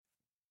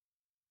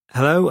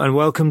Hello and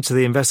welcome to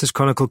the Investors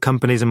Chronicle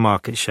Companies and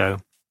Markets Show.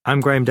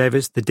 I'm Graham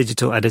Davis, the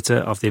digital editor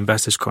of the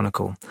Investors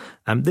Chronicle.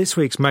 This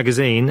week's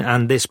magazine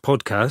and this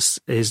podcast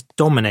is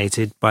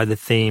dominated by the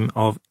theme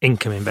of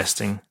income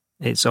investing.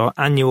 It's our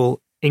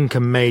annual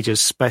Income Majors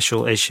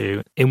special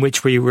issue in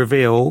which we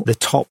reveal the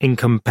top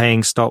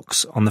income-paying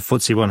stocks on the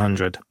FTSE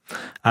 100.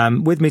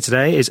 With me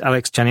today is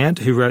Alex Chaniant,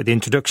 who wrote the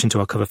introduction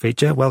to our cover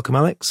feature. Welcome,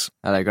 Alex.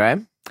 Hello,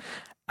 Graham.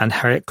 And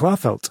Harriet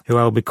Klarfeld, who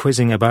I will be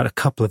quizzing about a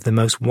couple of the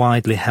most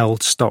widely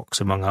held stocks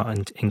among our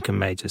income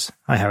majors.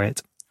 Hi,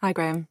 Harriet. Hi,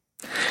 Graham.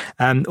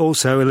 And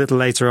also, a little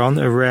later on,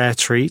 a rare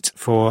treat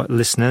for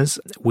listeners,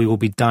 we will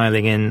be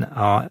dialing in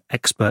our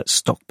expert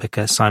stock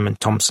picker, Simon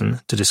Thompson,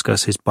 to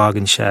discuss his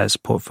bargain shares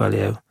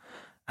portfolio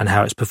and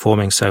how it's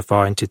performing so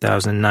far in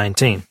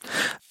 2019.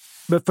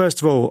 But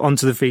first of all,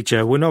 onto the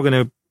feature. We're not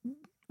going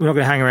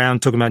to hang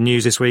around talking about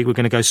news this week. We're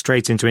going to go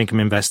straight into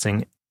income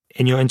investing.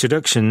 In your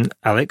introduction,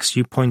 Alex,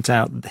 you point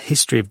out that the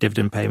history of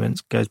dividend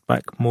payments goes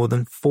back more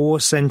than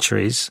 4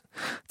 centuries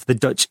to the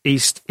Dutch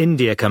East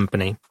India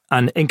Company.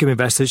 And income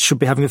investors should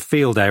be having a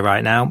field day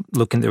right now,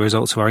 looking at the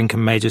results of our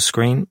income majors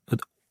screen,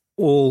 with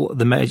all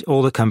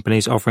the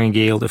companies offering a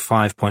yield of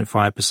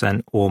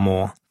 5.5% or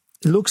more.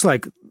 It looks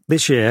like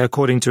this year,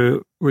 according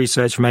to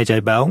research from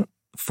AJ Bell,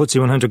 FTSE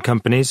 100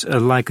 companies are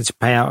likely to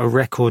pay out a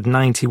record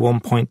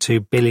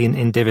 $91.2 billion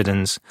in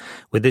dividends,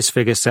 with this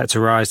figure set to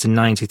rise to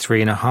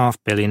 $93.5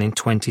 billion in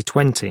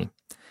 2020.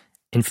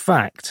 In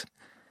fact,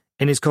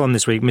 in his column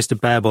this week, Mr.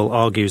 Baerboel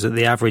argues that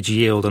the average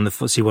yield on the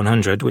FTSE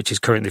 100, which is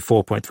currently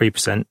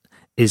 4.3%,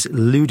 is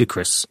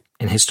ludicrous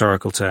in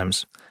historical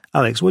terms.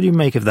 Alex, what do you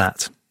make of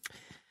that?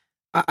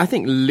 I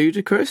think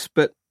ludicrous,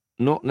 but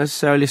not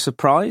necessarily a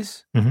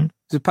surprise. Mm-hmm.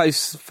 The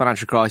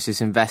post-financial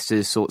crisis,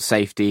 investors sought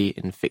safety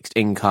in fixed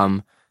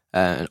income,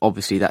 and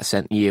obviously that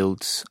sent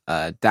yields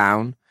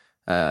down.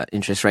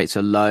 Interest rates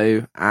are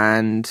low,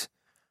 and,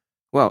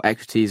 well,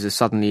 equities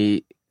have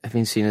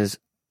been seen as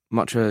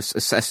much of a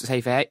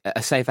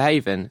safer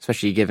haven,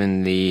 especially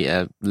given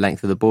the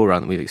length of the bull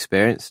run that we've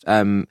experienced.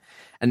 And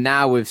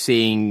now we're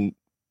seeing,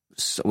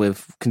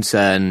 with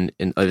concern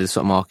over the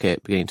stock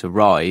market beginning to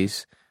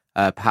rise,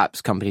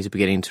 perhaps companies are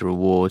beginning to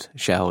reward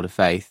shareholder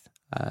faith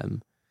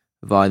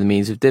via the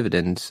means of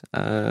dividends.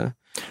 But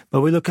are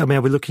we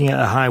looking at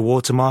a high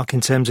watermark in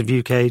terms of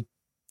UK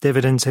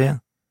dividends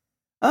here?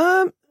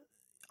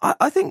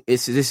 I think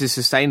this is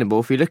sustainable.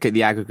 If you look at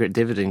the aggregate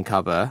dividend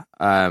cover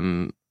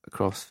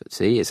across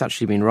FTSE, it's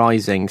actually been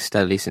rising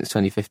steadily since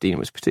 2015.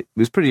 It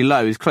was pretty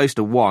low. It was close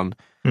to 1,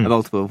 a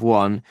multiple of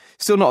 1.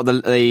 Still not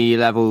the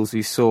levels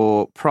we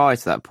saw prior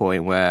to that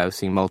point, where I was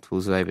seeing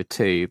multiples of over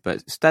 2,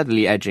 but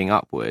steadily edging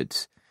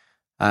upwards.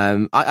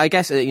 I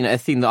guess a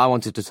theme that I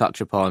wanted to touch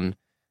upon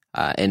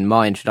in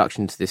my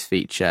introduction to this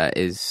feature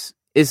is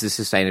the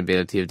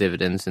sustainability of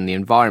dividends and the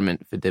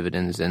environment for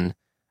dividends, and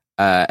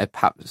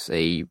perhaps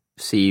a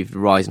perceived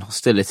rise in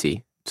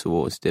hostility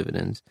towards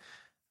dividends.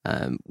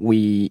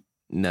 We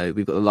know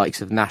we've got the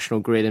likes of National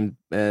Grid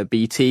and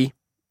BT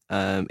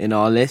in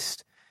our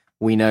list.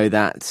 We know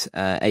that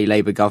a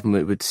Labour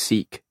government would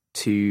seek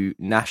to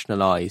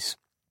nationalise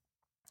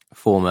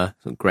former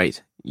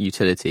great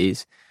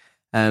utilities,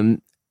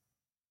 and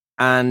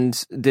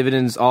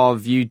dividends are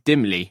viewed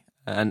dimly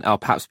and are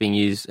perhaps being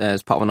used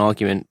as part of an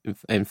argument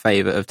in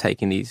favour of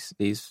taking these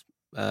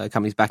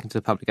companies back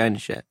into public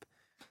ownership.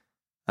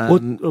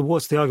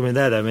 What's the argument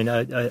there, though? I mean,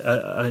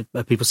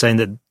 are people saying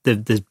that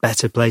there's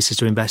better places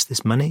to invest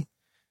this money?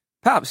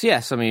 Perhaps,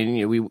 yes. I mean,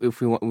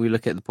 if we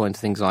look at the point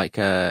of things like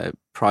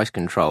price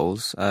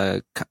controls,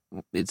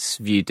 it's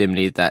viewed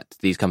dimly that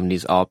these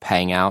companies are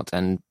paying out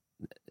and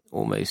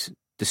almost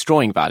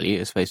destroying value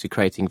as opposed to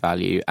creating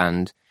value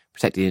and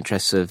protecting the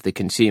interests of the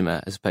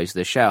consumer as opposed to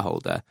the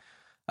shareholder.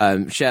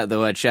 The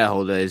word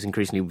shareholder is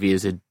increasingly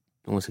viewed as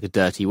almost like a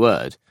dirty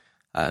word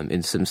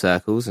in some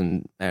circles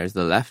and areas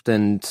of the left.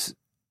 And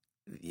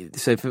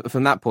so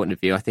from that point of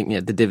view, I think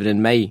the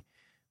dividend may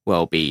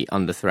well be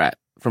under threat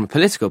from a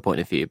political point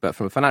of view, but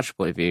from a financial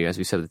point of view, as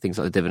we said, with things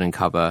like the dividend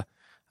cover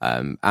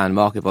and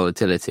market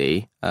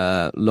volatility,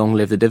 long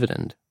live the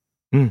dividend.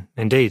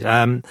 Indeed.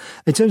 In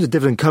terms of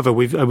dividend cover,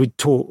 we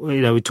talked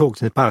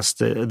in the past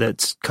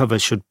that cover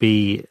should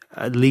be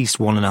at least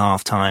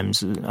 1.5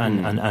 times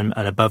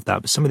and above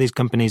that. But some of these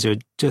companies are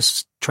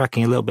just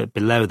tracking a little bit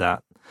below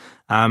that.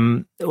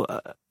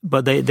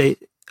 But they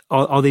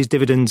are these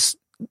dividends.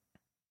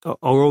 Are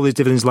all these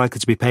dividends likely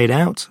to be paid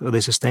out? Are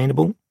they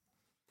sustainable?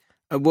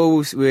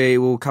 Well, we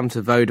will come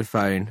to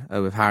Vodafone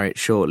with Harriet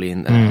shortly,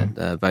 and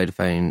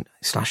Vodafone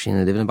slashing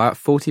the dividend by about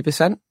 40%.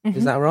 Mm-hmm.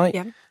 Is that right?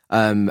 Yeah.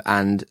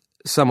 And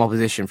some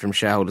opposition from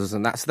shareholders,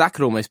 and that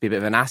could almost be a bit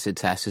of an acid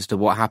test as to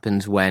what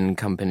happens when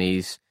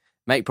companies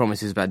make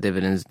promises about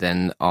dividends,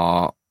 then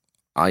are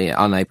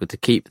unable to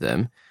keep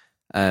them.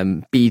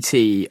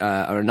 BT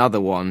are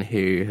another one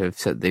who have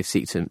said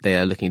they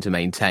are looking to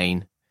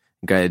maintain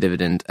and grow their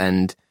dividend,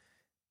 and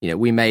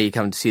we may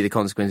come to see the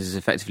consequences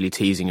effectively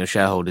teasing your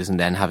shareholders and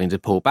then having to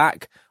pull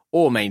back,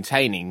 or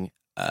maintaining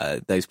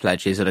those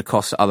pledges at a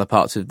cost to other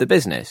parts of the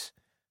business.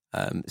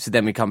 So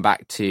then we come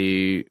back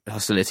to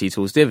hostility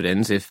towards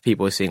dividends. If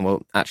people are seeing,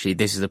 well, actually,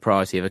 this is the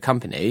priority of a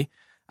company,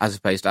 as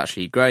opposed to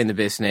actually growing the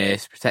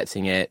business,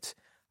 protecting it.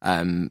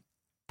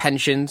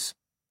 Pensions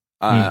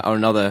are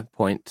another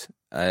point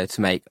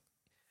to make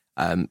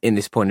in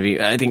this point of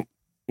view. I think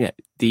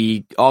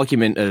the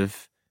argument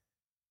of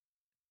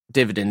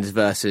dividends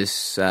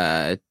versus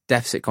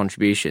deficit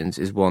contributions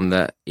is one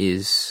that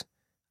is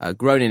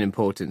grown in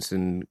importance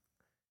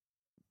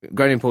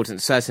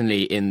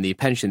certainly in the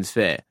pension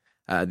sphere.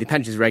 The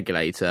pensions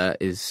regulator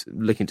is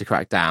looking to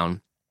crack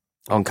down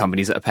on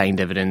companies that are paying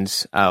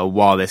dividends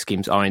while their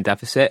schemes are in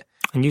deficit.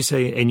 And you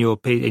say in your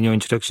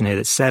introduction here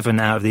that 7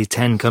 out of these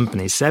 10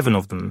 companies, 7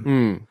 of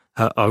them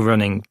are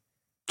running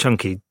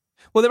chunky.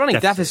 Well, they're running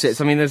deficits.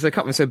 I mean, there's a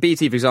couple. So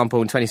BT, for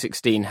example, in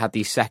 2016 had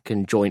the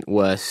second joint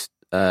worst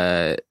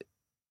deficit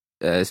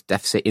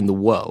in the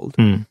world.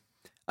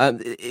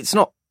 It's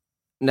not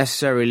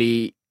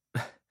necessarily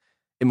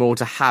immoral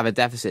to have a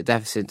deficit.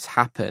 Deficits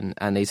happen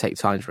and they take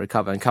time to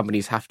recover, and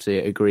companies have to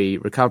agree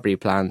recovery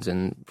plans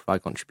and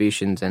provide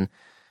contributions and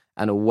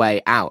a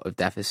way out of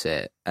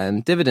deficit.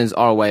 And dividends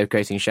are a way of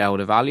creating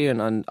shareholder value,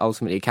 and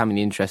ultimately it can be in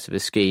the interest of a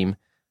scheme.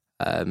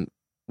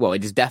 Well,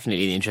 it is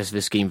definitely in the interest of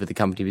a scheme for the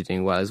company to be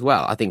doing well as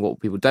well. I think what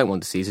people don't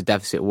want to see is a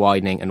deficit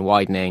widening and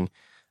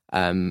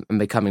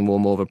becoming more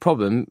and more of a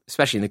problem,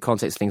 especially in the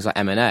context of things like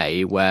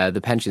M&A, where the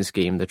pension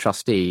scheme, the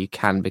trustee,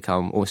 can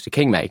become almost a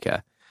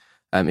kingmaker,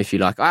 if you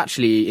like. I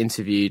actually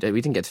interviewed, we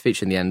didn't get to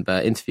feature in the end,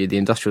 but interviewed the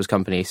industrials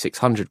company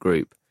 600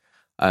 Group,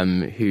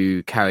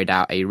 who carried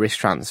out a risk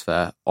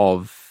transfer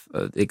of,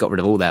 they got rid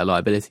of all their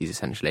liabilities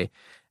essentially.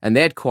 And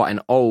they had quite an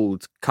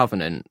old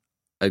covenant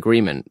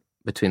agreement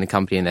between the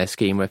company and their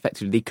scheme where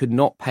effectively they could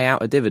not pay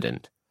out a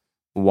dividend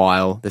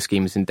while the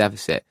scheme was in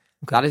deficit.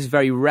 Okay. That is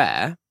very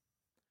rare,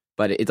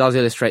 but it does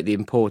illustrate the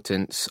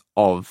importance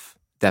of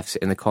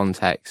deficit in the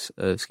context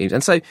of schemes.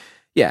 And so,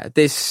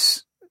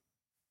 this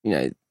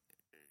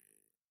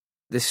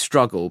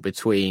struggle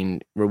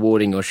between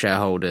rewarding your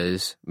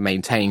shareholders,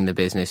 maintaining the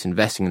business,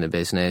 investing in the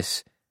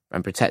business,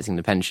 and protecting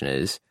the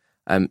pensioners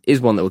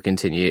is one that will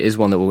continue, is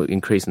one that will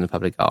increase in the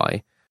public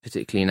eye,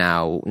 particularly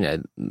now,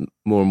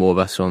 more and more of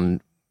us are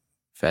on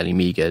fairly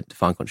meagre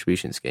defined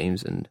contribution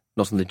schemes and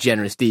not on the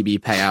generous DB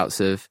payouts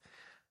of,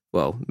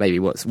 well, maybe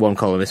what's one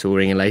columnist will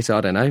ring in later,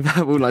 I don't know,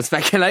 but we'll not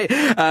speculate.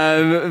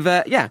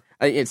 But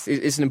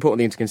it's an important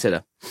thing to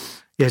consider.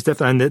 Yes,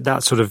 definitely. And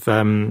that sort of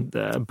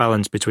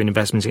balance between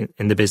investments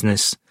in the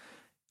business,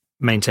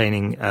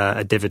 maintaining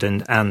a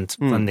dividend and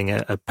funding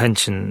a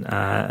pension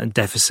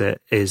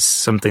deficit is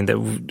something that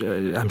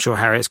I'm sure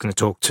Harriet's going to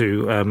talk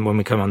to when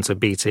we come on to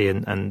BT. I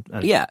don't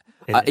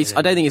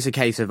think it's a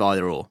case of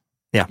either or.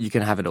 Yeah. You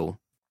can have it all.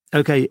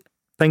 Okay.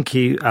 Thank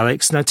you,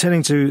 Alex. Now,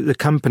 turning to the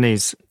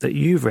companies that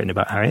you've written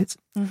about, Harriet,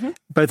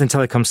 both in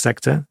telecom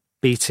sector,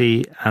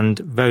 BT and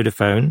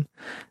Vodafone.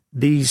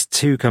 These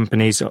two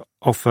companies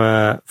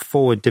offer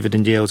forward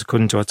dividend yields,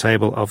 according to our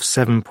table, of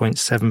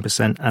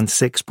 7.7% and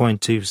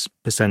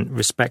 6.2%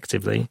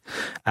 respectively.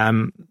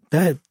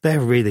 They're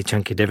really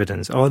chunky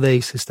dividends. Are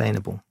they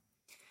sustainable?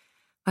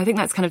 I think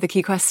that's kind of the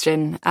key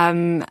question.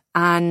 And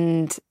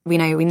we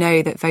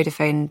know that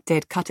Vodafone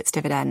did cut its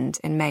dividend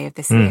in May of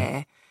this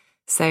year.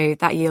 So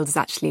that yield is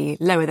actually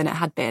lower than it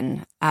had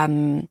been.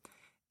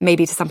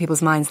 Maybe to some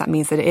people's minds, that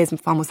means that it is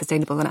far more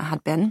sustainable than it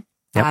had been.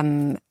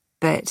 Yep.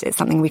 But it's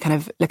something we kind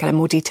of look at in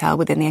more detail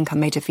within the income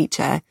major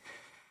feature.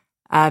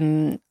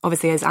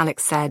 Obviously, as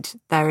Alex said,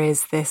 there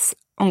is this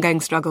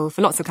ongoing struggle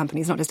for lots of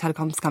companies, not just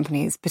telecoms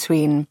companies,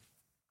 between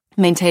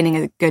maintaining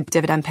a good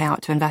dividend payout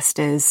to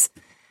investors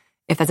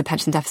if there's a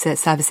pension deficit,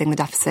 servicing the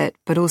deficit,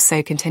 but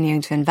also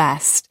continuing to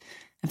invest.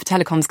 And for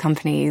telecoms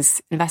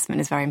companies,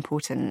 investment is very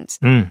important.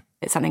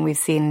 It's something we've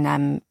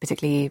seen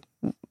particularly,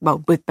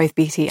 well, with both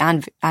BT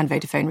and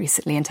Vodafone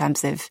recently in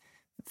terms of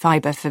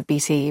fibre for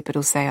BT, but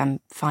also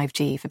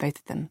 5G for both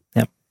of them.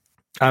 Yep.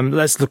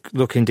 Let's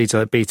look in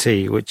detail at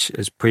BT, which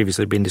has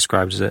previously been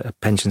described as a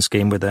pension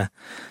scheme with a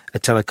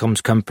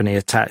telecoms company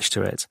attached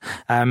to it.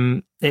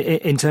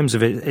 In terms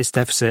of its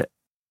deficit,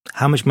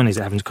 how much money is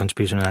it having to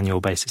contribute on an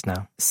annual basis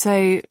now?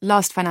 So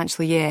last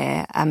financial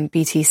year,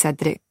 BT said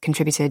that it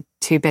contributed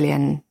 £2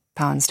 billion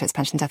to its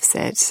pension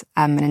deficit,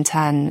 and in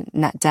turn,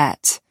 net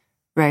debt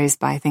rose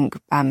by, I think,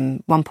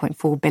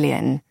 1.4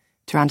 billion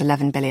to around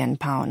 £11 billion.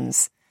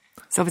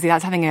 So obviously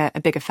that's having a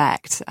big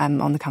effect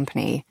on the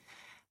company.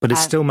 But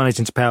it's still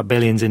managing to pay out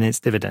billions in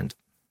its dividend.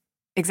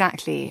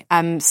 Exactly.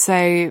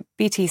 So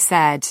BT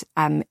said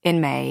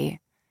in May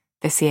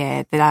this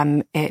year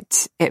that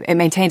it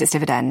maintained its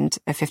dividend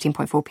of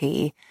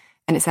 15.4p,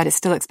 and it said it's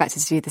still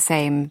expected to do the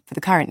same for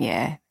the current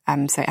year,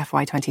 so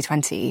FY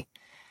 2020.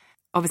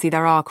 Obviously,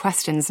 there are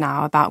questions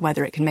now about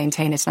whether it can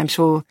maintain it, and I'm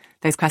sure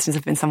those questions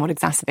have been somewhat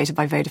exacerbated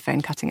by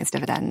Vodafone cutting its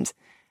dividend,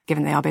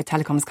 given they are both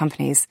telecoms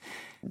companies.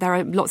 There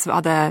are lots of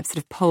other sort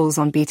of pulls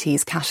on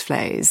BT's cash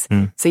flows.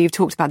 So you've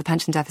talked about the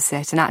pension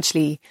deficit, and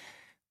actually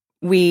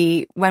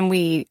when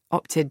we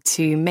opted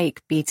to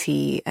make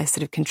BT a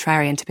sort of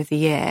contrarian tip of the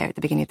year at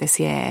the beginning of this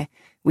year,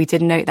 we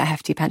did note that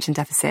hefty pension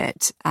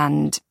deficit,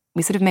 and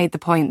we sort of made the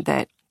point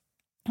that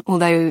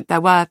although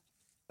there were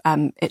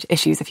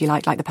issues, if you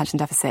like the pension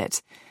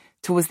deficit,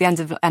 towards the end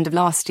of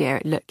last year,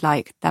 it looked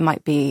like there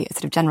might be a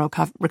sort of general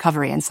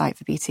recovery in sight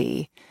for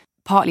BT,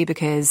 partly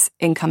because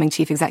incoming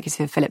chief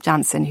executive Philip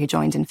Jansen, who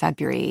joined in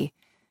February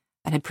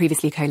and had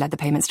previously co-led the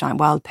payments giant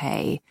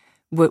WorldPay,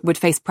 would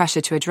face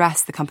pressure to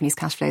address the company's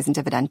cash flows and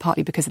dividend,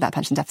 partly because of that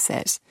pension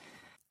deficit.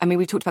 I mean,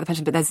 we've talked about the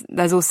pension, but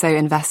there's also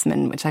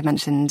investment, which I've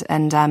mentioned.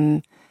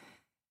 And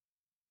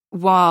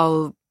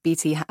while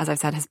BT, as I've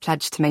said, has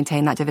pledged to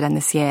maintain that dividend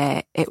this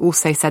year, it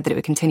also said that it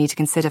would continue to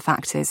consider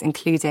factors,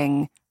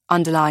 including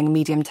underlying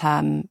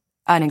medium-term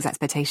earnings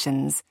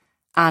expectations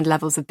and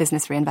levels of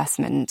business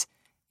reinvestment,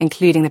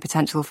 including the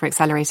potential for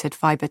accelerated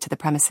fibre to the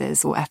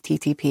premises or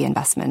FTTP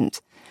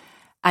investment.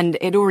 And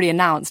it already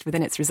announced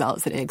within its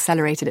results that it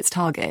accelerated its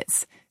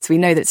targets. So we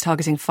know that it's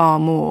targeting far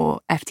more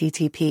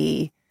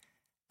FTTP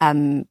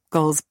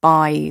goals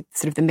by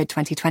sort of the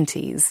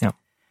mid-2020s. Yeah.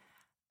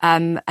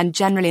 And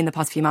generally in the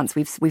past few months,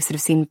 we've sort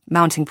of seen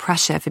mounting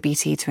pressure for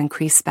BT to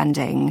increase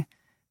spending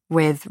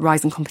with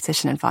rising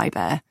competition in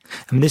fibre.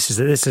 I mean, this is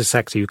a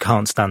sector you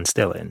can't stand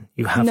still in.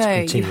 You have to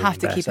continue you have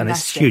to to keep and investing.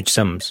 it's huge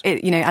sums.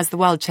 As the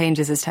world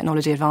changes, as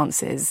technology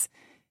advances,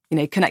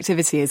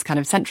 connectivity is kind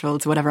of central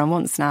to what everyone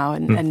wants now.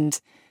 And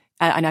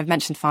I've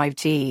mentioned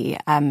 5G.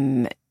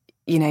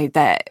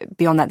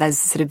 Beyond that, there's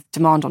sort of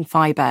demand on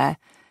fibre.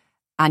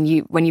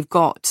 And when you've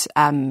got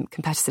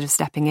competitors sort of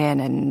stepping in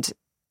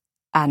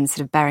and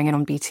sort of bearing in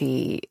on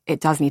BT, it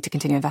does need to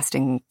continue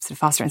investing sort of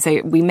faster. And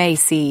so we may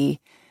see,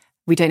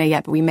 we don't know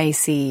yet, but we may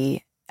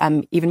see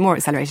even more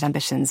accelerated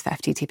ambitions for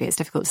FTTP. It's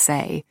difficult to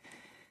say.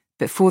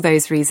 But for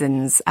those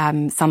reasons,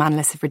 some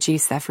analysts have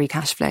reduced their free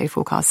cash flow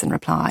forecasts in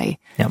reply.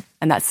 Yep.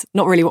 And that's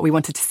not really what we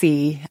wanted to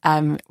see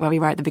where we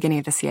were at the beginning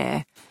of this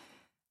year.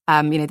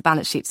 The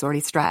balance sheet's already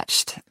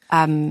stretched.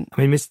 I mean,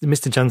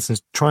 Mr.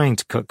 Johnson's trying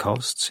to cut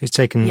costs. He's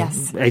taken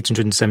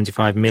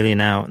 875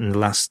 million out in the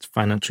last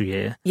financial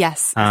year.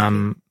 Yes.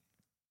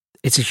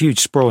 It's a huge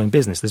sprawling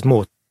business. There's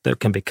more that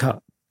can be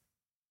cut.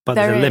 But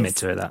there's a limit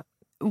to that.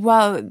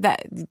 Well,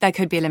 there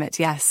could be a limit,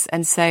 yes.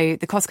 And so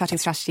the cost-cutting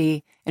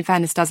strategy, in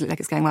fairness, does look like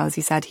it's going well. As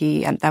you said,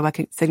 there were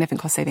significant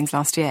cost savings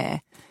last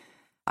year.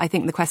 I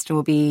think the question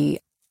will be,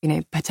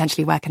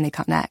 potentially where can they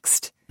cut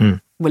next?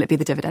 Will it be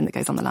the dividend that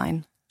goes on the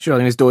line? Sure, I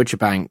think it's Deutsche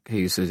Bank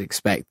who sort of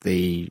expect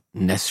the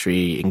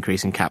necessary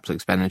increase in capital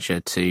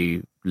expenditure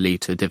to lead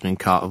to a dividend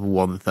cut of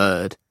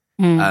 1/3.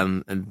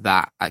 And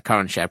that, at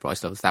current share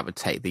price levels, that would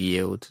take the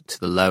yield to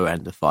the lower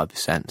end of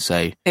 5%.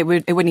 So it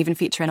wouldn't even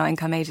feature in our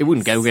income agents. It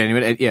wouldn't go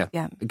anywhere.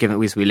 Yeah. Given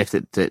that we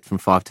lifted it from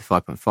 5 to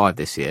 5.5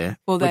 this year.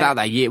 Without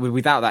that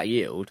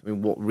yield, I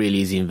mean, what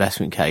really is the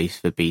investment case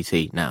for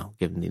BT now?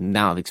 Given the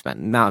amount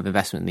of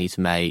investment they need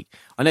to make,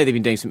 I know they've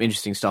been doing some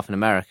interesting stuff in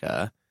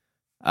America.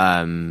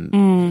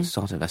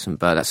 Start investment,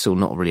 but that's still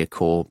not really a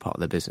core part of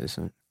their business.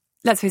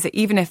 Let's face it,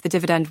 even if the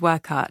dividend were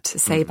cut,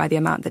 say by the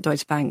amount that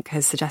Deutsche Bank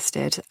has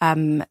suggested,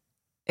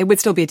 it would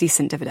still be a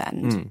decent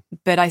dividend.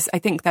 But I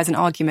think there's an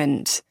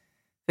argument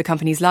for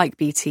companies like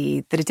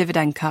BT that a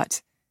dividend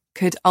cut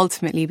could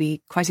ultimately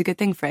be quite a good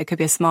thing for it. It could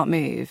be a smart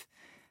move.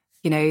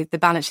 The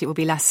balance sheet will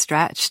be less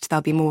stretched.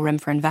 There'll be more room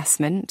for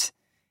investment.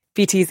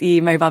 BT's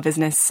e-mobile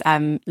business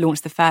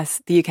launched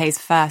the UK's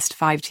first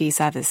 5G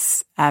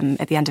service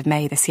at the end of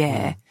May this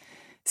year.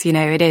 So,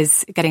 it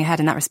is getting ahead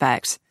in that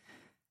respect.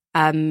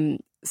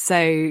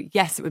 So,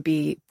 yes, it would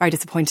be very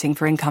disappointing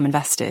for income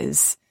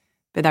investors,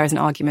 but there is an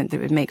argument that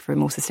it would make for a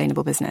more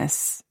sustainable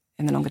business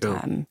in the longer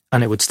term.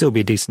 And it would still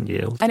be a decent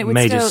yield. And it would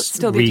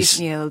still be a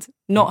decent yield.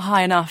 Not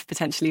high enough,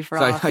 potentially, for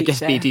our future. I guess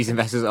BT's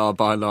investors are,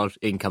 by and large,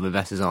 income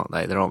investors, aren't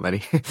they? There aren't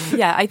many.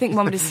 Yeah, I think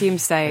one would assume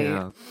so.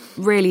 Yeah.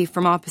 Really,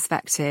 from our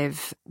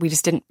perspective, we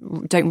just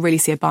don't really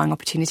see a buying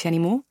opportunity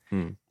anymore,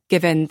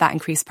 given that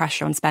increased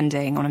pressure on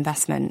spending, on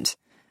investment.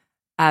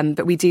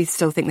 But we do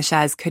still think the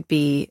shares could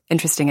be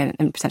interesting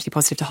and potentially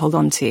positive to hold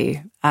on to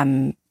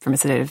from a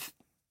sort of,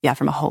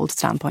 from a hold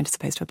standpoint as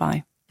opposed to a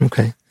buy.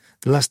 Okay.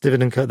 The last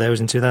dividend cut there was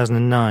in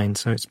 2009,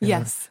 so it's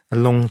been a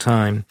long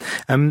time.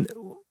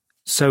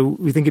 So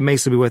we think it may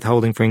still be worth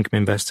holding for income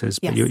investors,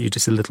 but you're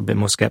just a little bit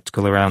more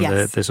sceptical around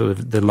the sort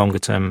of the longer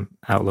term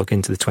outlook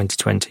into the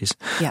 2020s.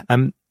 Yeah.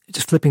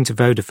 Just flipping to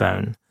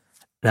Vodafone.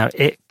 Now,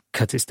 it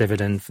cut its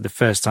dividend for the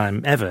first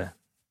time ever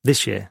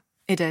this year.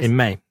 It did. In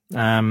May.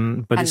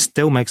 But it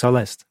still makes our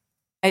list.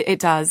 It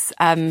does,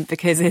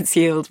 because its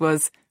yield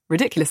was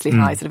ridiculously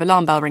high, sort of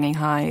alarm bell ringing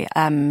high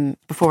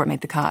before it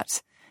made the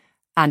cut.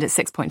 And at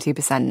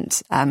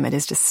 6.2%, it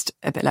is just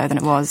a bit lower than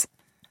it was.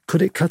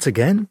 Could it cut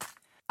again?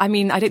 I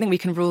mean, I don't think we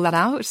can rule that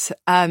out.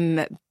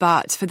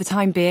 But for the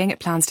time being, it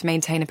plans to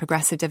maintain a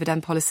progressive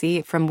dividend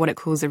policy from what it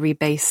calls a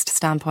rebased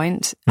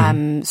standpoint.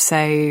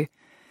 So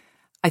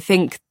I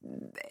think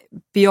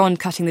beyond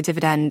cutting the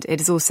dividend,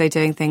 it is also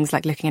doing things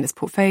like looking at its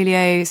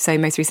portfolio. So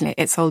most recently,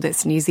 it sold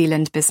its New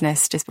Zealand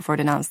business just before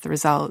it announced the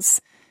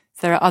results.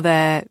 So there are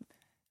other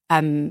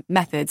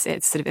methods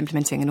it's sort of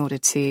implementing in order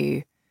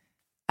to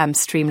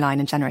streamline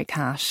and generate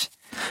cash.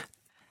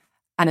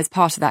 And as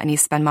part of that, it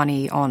needs to spend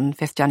money on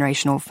fifth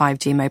generation or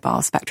 5G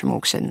mobile spectrum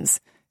auctions.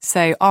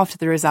 So after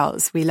the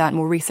results, we learnt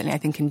more recently, I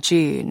think in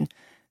June,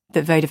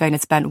 that Vodafone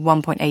had spent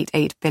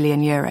 1.88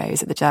 billion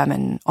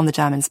euros on the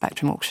German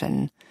spectrum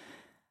auction,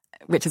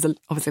 which is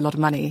obviously a lot of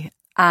money.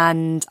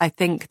 And I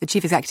think the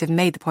chief executive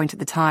made the point at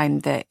the time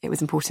that it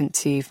was important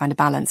to find a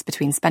balance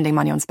between spending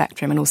money on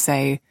spectrum and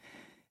also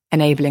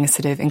enabling a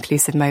sort of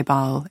inclusive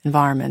mobile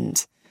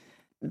environment.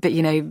 But,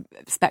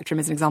 spectrum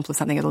is an example of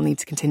something it'll need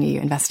to continue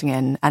investing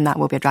in, and that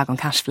will be a drag on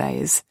cash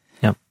flows.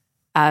 Yep.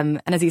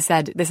 And as you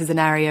said, this is an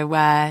area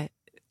where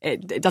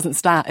it doesn't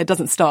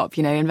stop.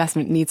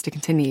 Investment needs to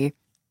continue.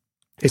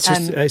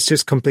 It's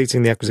just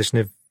completing the acquisition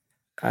of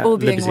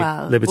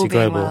Liberty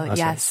Global.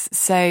 Yes.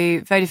 So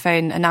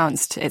Vodafone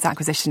announced its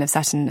acquisition of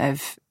certain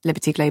of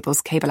Liberty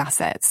Global's cable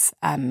assets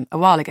a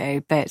while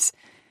ago, but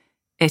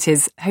it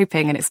is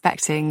hoping and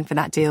expecting for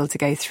that deal to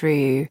go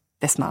through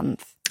this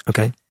month.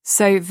 Okay.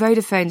 So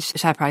Vodafone's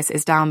share price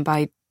is down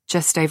by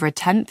just over a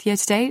tenth year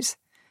to date,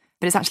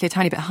 but it's actually a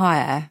tiny bit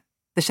higher.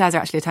 The shares are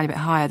actually a tiny bit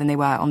higher than they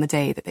were on the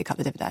day that they cut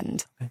the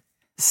dividend. Okay.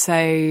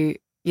 So,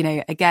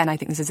 again, I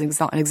think this is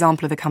an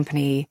example of a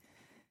company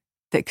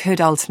that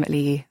could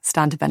ultimately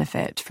stand to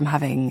benefit from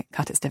having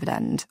cut its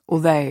dividend,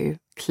 although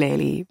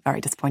clearly very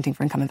disappointing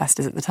for income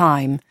investors at the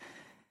time.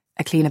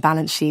 A cleaner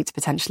balance sheet,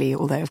 potentially,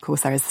 although, of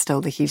course, there is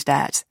still the huge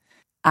debt,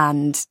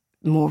 and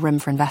more room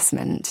for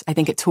investment. I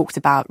think it talked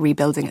about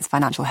rebuilding its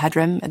financial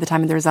headroom at the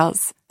time of the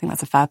results. I think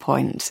that's a fair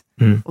point,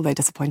 although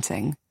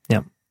disappointing.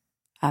 Yeah.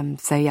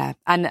 So, yeah.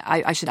 And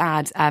I should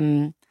add,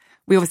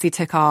 we obviously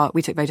took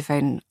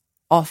Vodafone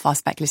off our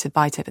speculative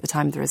buy tip at the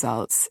time of the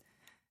results.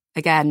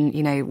 Again,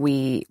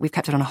 we've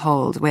kept it on a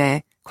hold.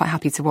 We're quite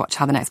happy to watch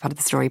how the next part of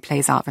the story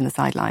plays out from the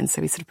sidelines,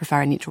 so we sort of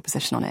prefer a neutral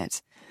position on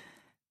it.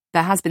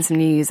 There has been some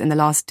news in the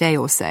last day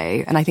or so,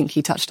 and I think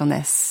you touched on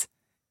this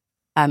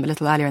a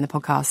little earlier in the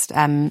podcast.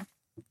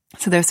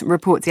 So there were some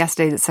reports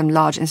yesterday that some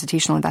large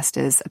institutional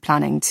investors are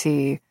planning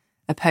to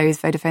oppose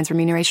Vodafone's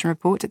remuneration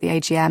report at the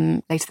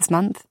AGM later this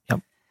month.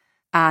 Yep.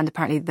 And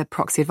apparently the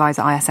proxy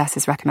advisor ISS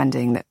is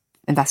recommending that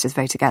investors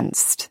vote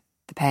against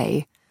the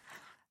pay.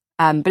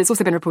 But it's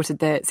also been reported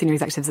that senior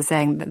executives are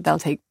saying that they'll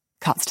take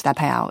cuts to their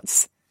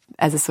payouts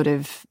as a sort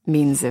of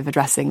means of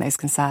addressing those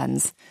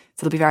concerns.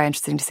 So it'll be very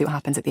interesting to see what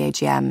happens at the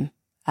AGM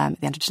at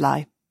the end of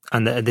July.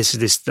 And that's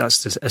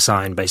just a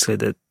sign, basically,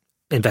 that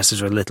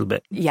investors are a little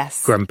bit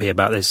grumpy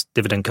about this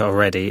dividend cut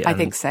already. I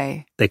think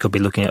so. They could be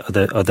looking at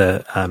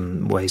other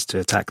ways to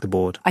attack the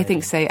board. I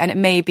think so, and it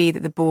may be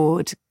that the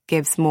board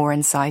gives more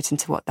insight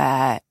into what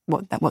their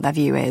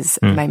view is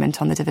at the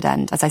moment on the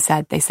dividend. As I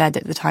said, they said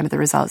at the time of the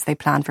results they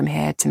plan from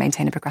here to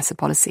maintain a progressive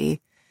policy.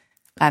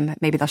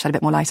 Maybe they'll shed a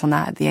bit more light on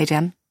that at the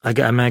AGM. I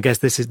guess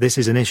this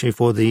is an issue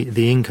for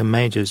the income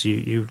majors.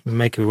 You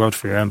make a rod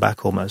for your own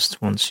back almost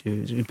once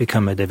you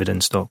become a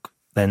dividend stock.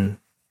 Then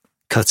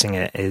cutting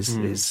it is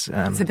it's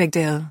a big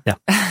deal. Yeah.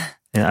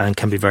 Yeah, and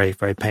can be very,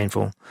 very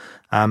painful.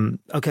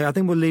 Okay, I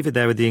think we'll leave it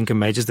there with the income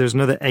majors. There's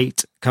another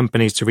 8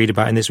 companies to read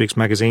about in this week's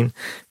magazine.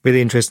 Really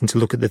interesting to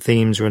look at the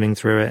themes running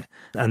through it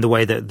and the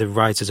way that the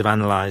writers have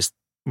analysed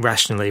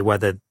rationally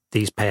whether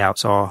these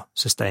payouts are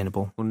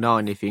sustainable. Well,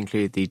 9 if you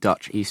include the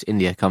Dutch East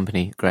India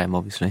Company, Graham,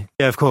 obviously.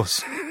 Yeah, of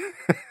course.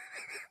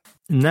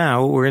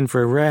 Now we're in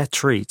for a rare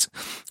treat.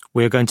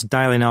 We're going to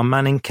dial in our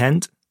man in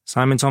Kent,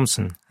 Simon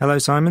Thompson. Hello,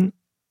 Simon.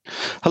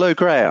 Hello,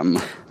 Graham.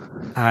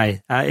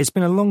 Hi. It's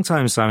been a long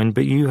time, Simon,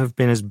 but you have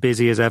been as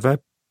busy as ever,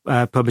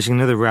 publishing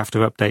another raft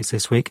of updates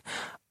this week.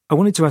 I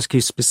wanted to ask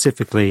you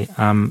specifically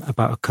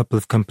about a couple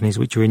of companies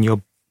which are in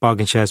your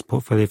bargain shares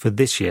portfolio for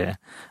this year.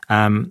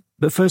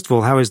 But first of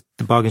all, how is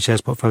the bargain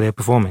shares portfolio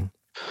performing?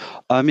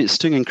 It's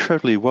doing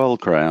incredibly well,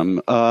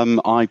 Graham.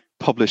 I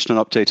published an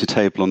updated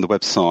table on the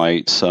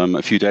website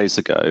a few days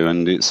ago,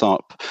 and it's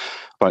up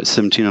about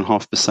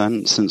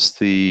 17.5% since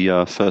the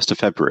 1st of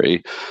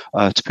February.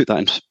 To put that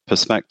into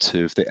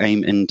perspective, the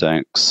AIM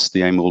index,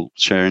 the AIM All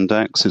Share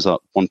Index, is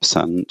up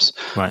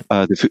 1%. Right.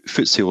 The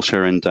FTSE All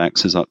Share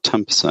Index is up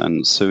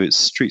 10%. So it's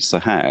streets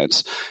ahead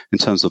in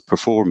terms of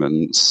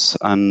performance.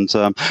 And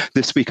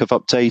this week I've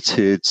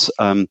updated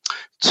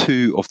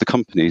 2 of the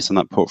companies in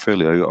that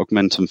portfolio,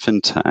 Augmentum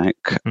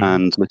Fintech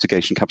and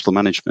Litigation Capital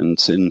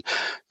Management, in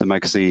the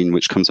magazine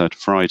which comes out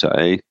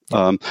Friday.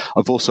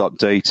 I've also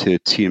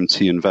updated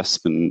TMT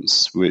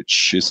Investments,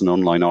 which is an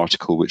online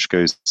article which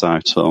goes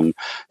out on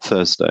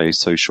Thursday,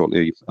 so shortly.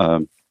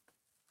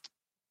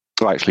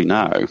 Actually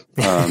now.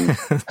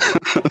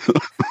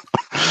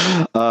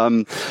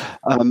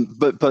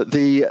 But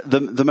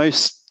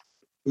the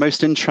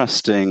most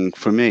interesting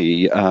for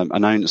me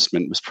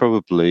announcement was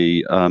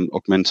probably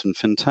Augmentum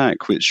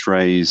Fintech, which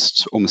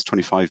raised almost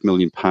 £25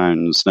 million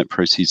net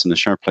proceeds in a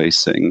share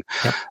placing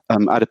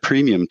at a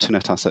premium to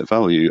net asset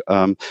value.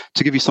 To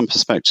give you some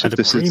perspective,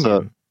 this is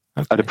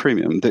at a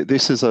premium.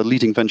 This is a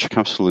leading venture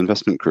capital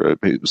investment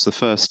group. It was the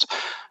first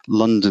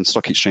London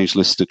Stock Exchange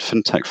listed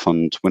fintech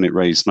fund when it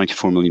raised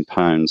 £94 million at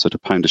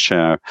 £1 a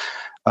share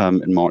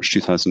in March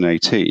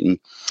 2018.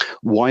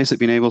 Why has it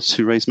been able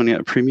to raise money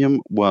at a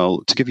premium?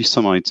 Well, to give you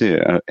some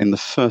idea, in the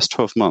first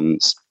 12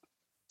 months,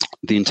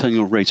 the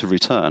internal rate of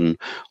return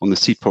on the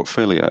seed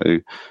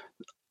portfolio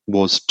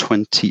was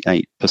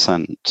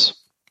 28%.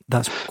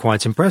 That's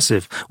quite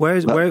impressive.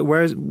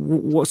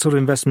 What sort of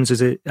investments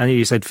is it? I know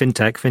you said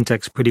fintech.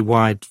 Fintech's a pretty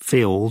wide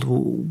field.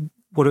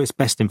 What are its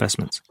best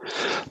investments?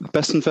 The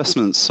best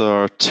investments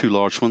are two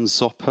large ones.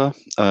 Zopper,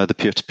 the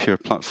peer-to-peer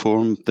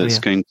platform that's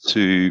going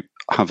to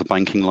have a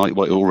banking license.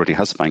 Well, it already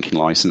has a banking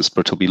license,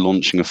 but it'll be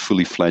launching a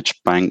fully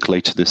fledged bank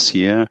later this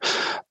year.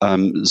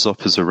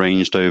 Zopper's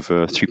arranged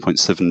over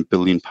 £3.7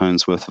 billion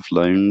worth of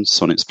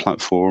loans on its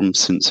platform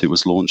since it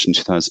was launched in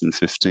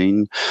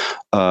 2015.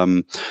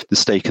 The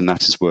stake in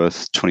that is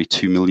worth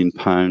 £22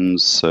 million.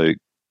 So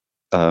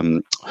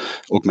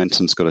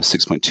Augmentum's got a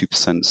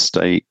 6.2%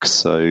 stake.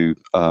 So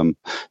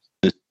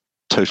the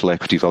total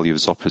equity value of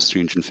Zopper is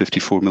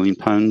 £354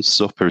 million.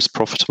 Zopper is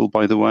profitable,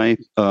 by the way.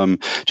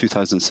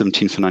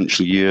 2017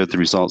 financial year, the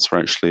results were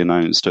actually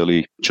announced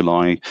early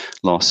July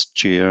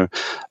last year.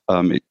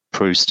 It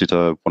posted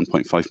a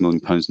 £1.5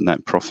 million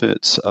net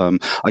profit.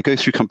 I go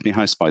through Company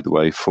House, by the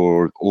way,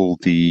 for all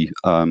the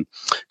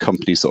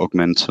companies that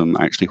Augmentum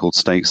actually holds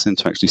stakes in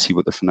to actually see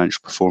what their financial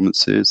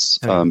performance is,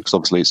 because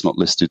obviously it's not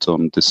listed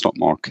on the stock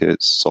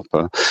market,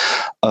 Zopper.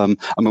 I'm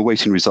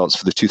awaiting results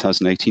for the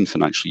 2018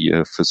 financial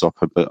year for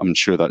Zopper, but I'm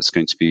sure that's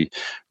going to be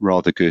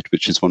rather good,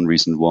 which is one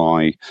reason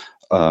why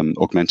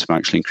Augmentum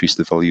actually increased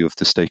the value of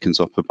the stake in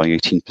Zopper by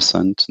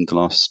 18% in the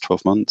last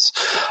 12 months.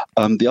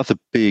 The other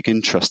big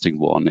interesting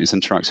one is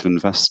Interactive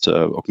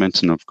Investor.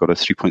 Augmentum have got a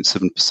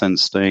 3.7%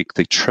 stake.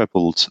 They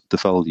trebled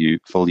the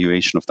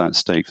valuation of that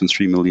stake from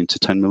 3 million to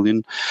 10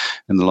 million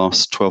in the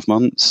last 12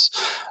 months.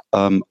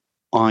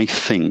 I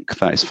think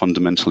that is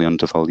fundamentally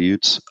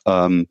undervalued.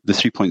 The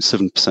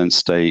 3.7%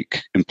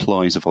 stake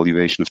implies a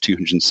valuation of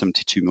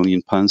 £272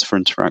 million for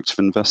Interactive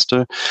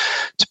Investor.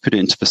 To put it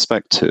into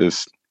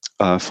perspective,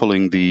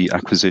 following the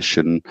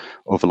acquisition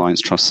of Alliance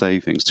Trust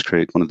Savings to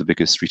create one of the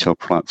biggest retail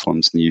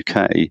platforms in the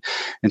UK,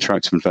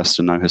 Interactive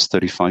Investor now has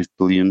 £35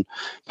 billion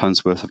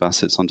worth of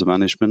assets under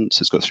management.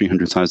 It's got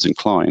 300,000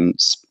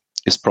 clients.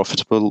 It's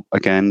profitable.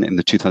 Again, in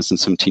the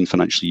 2017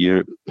 financial year,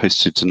 it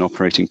posted an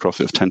operating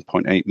profit of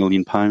 £10.8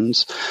 million.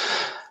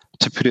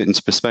 To put it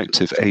into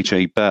perspective,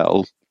 AJ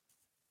Bell,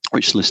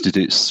 which listed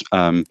its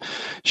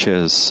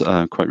shares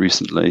quite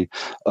recently,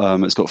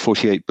 it's got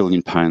 £48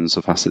 billion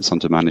of assets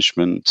under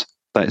management.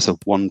 That is a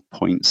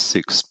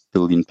 £1.6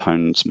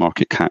 billion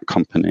market cap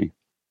company.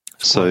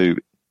 So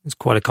it's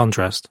quite a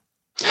contrast.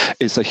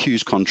 It's a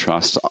huge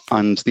contrast.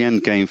 And the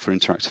end game for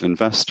Interactive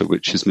Investor,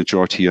 which is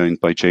majority owned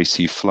by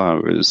JC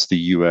Flowers, the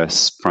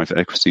US private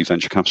equity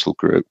venture capital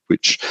group,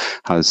 which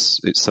has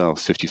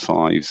itself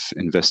 55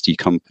 investee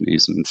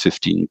companies and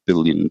 $15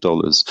 billion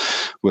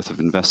worth of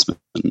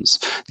investments.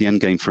 The end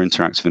game for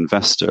Interactive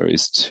Investor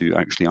is to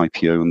actually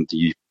IPO on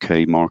the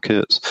UK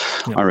market.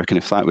 Yeah. I reckon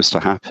if that was to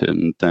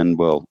happen, then,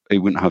 well, it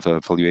wouldn't have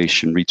a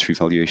read-through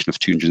valuation of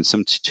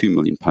 £272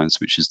 million,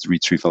 which is the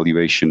read-through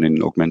valuation in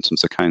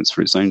Augmentum's accounts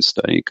for its own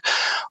stake.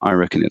 I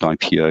reckon it'd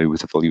IPO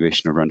with a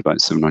valuation of around about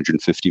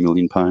 £750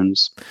 million.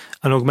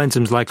 And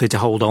Augmentum's likely to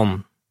hold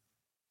on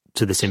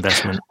to this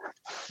investment?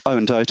 Oh,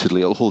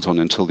 undoubtedly, it'll hold on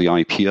until the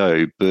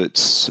IPO.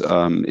 But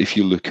if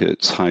you look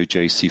at how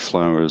JC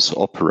Flowers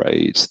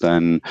operates,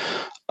 then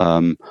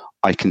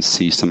I can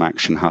see some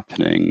action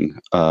happening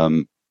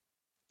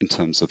in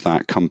terms of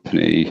that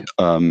company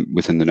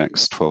within the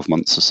next 12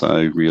 months or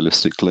so,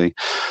 realistically.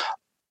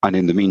 And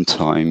in the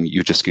meantime,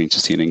 you're just going to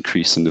see an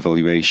increase in the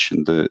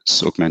valuation that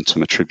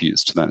Augmentum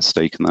attributes to that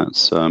stake in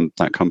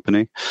that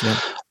company. Yeah.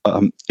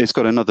 It's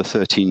got another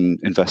 13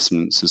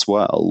 investments as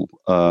well.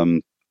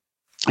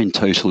 In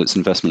total, its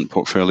investment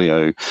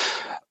portfolio,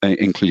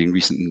 including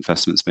recent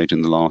investments made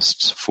in the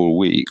last 4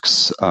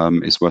 weeks,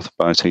 is worth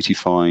about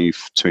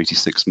 85 to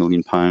 86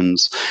 million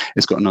pounds.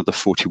 It's got another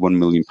 41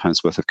 million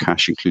pounds worth of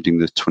cash, including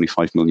the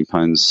 25 million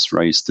pounds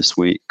raised this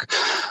week.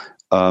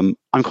 I'm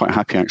quite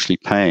happy actually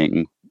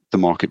paying the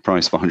market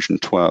price of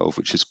 112,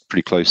 which is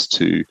pretty close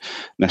to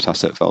net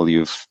asset value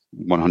of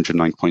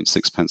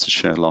 109.6 pence a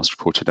share last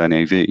reported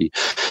NAV,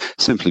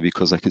 simply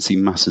because I can see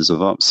masses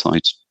of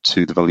upside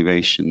to the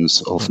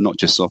valuations of not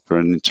just Zopper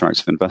and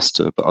Interactive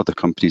Investor, but other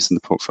companies in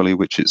the portfolio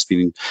which it's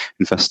been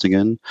investing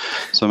in.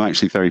 So I'm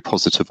actually very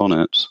positive on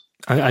it.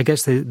 I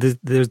guess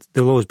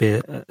there'll always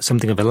be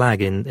something of a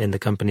lag in the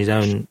company's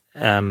own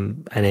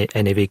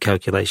NAV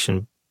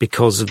calculation,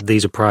 because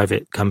these are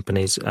private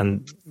companies,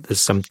 and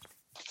there's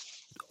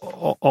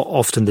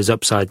often there's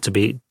upside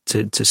to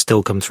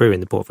still come through in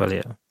the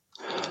portfolio.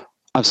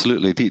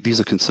 Absolutely. These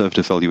are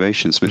conservative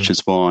valuations, which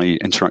is why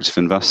Interactive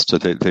Investor,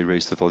 they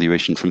raised the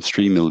valuation from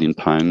 £3 million,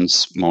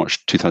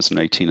 March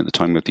 2018 at the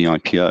time of the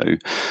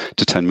IPO,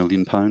 to £10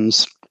 million.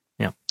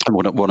 Yeah. And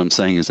what I'm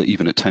saying is that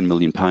even at £10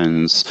 million,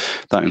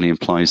 that only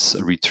implies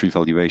a read-through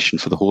valuation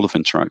for the whole of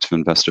Interactive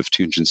Investor of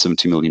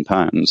 £270 million.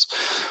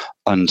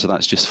 And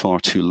that's just far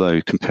too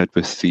low compared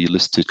with the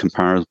listed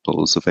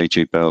comparables of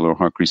AJ Bell or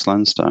Hargreaves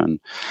Lansdown.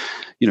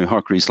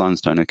 Hargreaves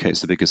Lansdown, okay,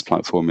 it's the biggest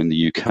platform in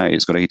the UK.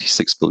 It's got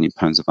 £86 billion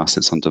of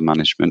assets under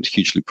management,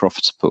 hugely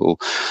profitable.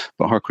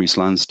 But Hargreaves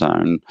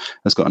Lansdown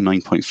has got a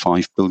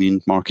 £9.5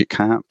 billion market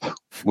cap.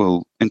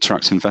 Well,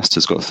 Interactive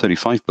Investor's got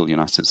 35 billion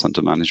assets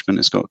under management.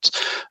 It's got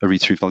a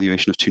read-through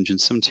valuation of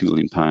 £270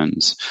 million.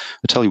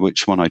 I tell you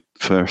which one I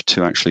prefer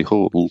to actually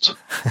hold.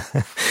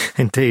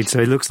 Indeed. So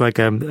it looks like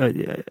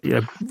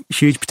a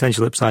huge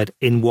potential upside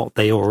in what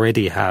they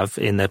already have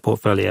in their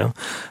portfolio.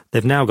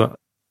 They've now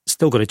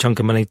still got a chunk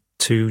of money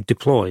to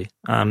deploy.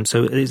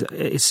 So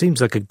it seems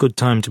like a good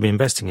time to be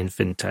investing in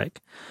fintech.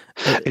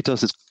 It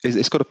does.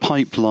 It's got a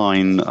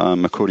pipeline,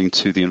 according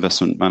to the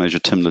investment manager,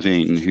 Tim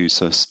Levine,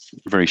 who's a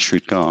very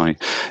shrewd guy.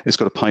 It's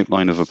got a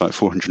pipeline of about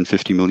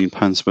 £450 million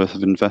worth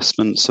of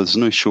investment. So there's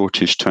no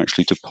shortage to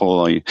actually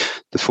deploy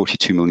the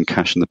 42 million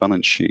cash in the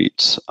balance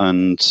sheet.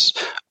 And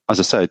as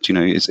I said,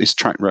 its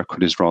track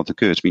record is rather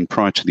good. I mean,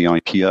 prior to the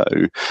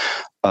IPO,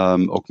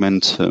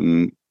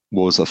 Augmentum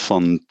was a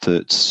fund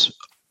that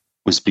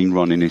was being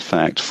run in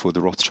effect for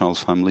the Rothschild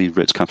family,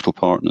 RIT Capital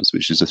Partners,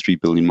 which is a 3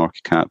 billion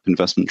market cap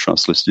investment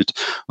trust listed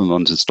on the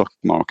London stock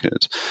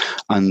market.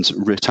 And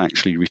RIT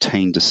actually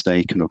retained a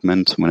stake in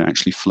Augmentum when it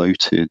actually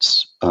floated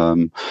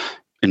in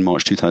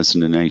March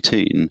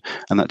 2018.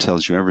 And that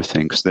tells you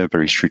everything, because they're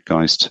very shrewd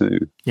guys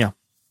too. Yeah.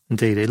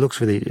 Indeed, it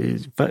looks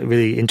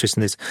really interesting.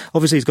 This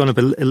obviously it's gone up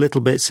a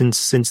little bit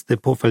since the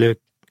portfolio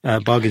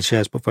bargain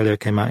shares portfolio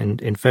came out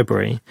in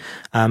February,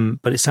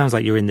 but it sounds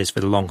like you're in this for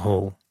the long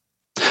haul.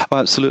 Oh,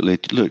 absolutely.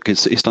 Look,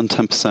 it's done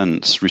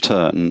 10%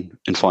 return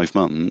in 5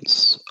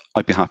 months.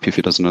 I'd be happy if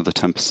it does another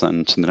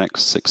 10% in the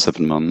next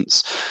 6-7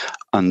 months.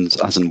 And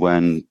as and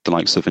when the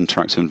likes of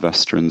Interactive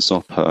Investor and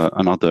Zopper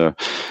and other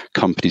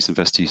companies,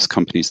 investees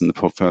companies in the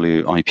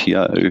portfolio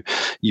IPO,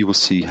 you will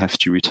see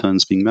hefty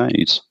returns being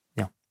made.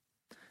 Yeah.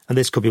 And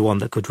this could be one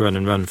that could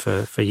run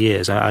for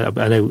years. I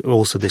know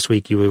also this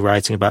week you were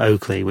writing about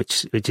Oakley,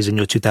 which is in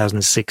your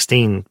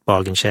 2016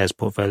 bargain shares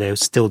portfolio,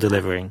 still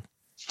delivering.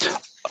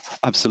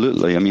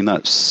 Absolutely. I mean,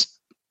 that's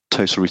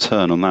total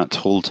return on that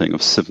holding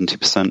of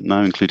 70%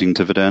 now, including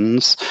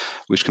dividends,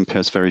 which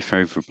compares very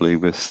favourably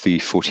with the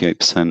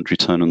 48%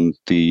 return on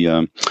the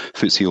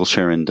FTSE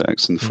All-Share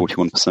Index and the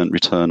 41%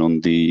 return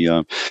on the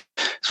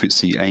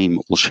FTSE AIM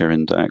All-Share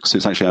Index. So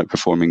it's actually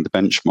outperforming the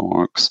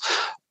benchmarks.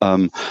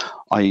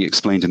 I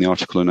explained in the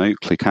article on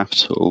Oakley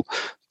Capital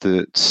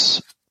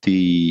that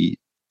the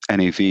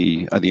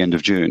NAV at the end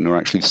of June, or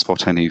actually the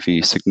spot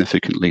NAV,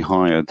 significantly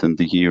higher than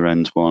the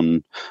year-end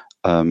one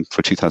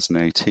for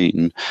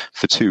 2018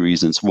 for 2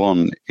 reasons.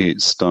 One,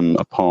 it's done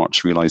a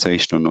part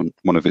realisation on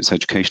one of its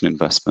education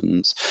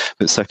investments,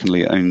 but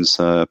secondly, it owns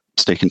a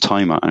stake in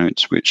Time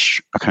Out,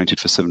 which accounted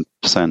for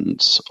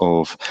 7%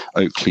 of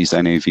Oakley's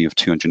NAV of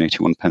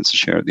 281 pence a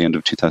share at the end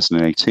of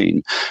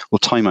 2018. Well,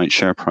 Time Out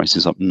share price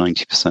is up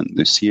 90%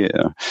 this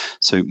year.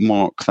 So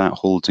mark that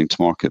holding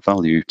to market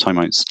value. Time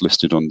Out's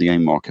listed on the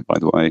AIM market, by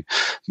the way.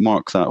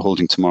 Mark that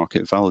holding to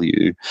market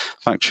value,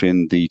 factor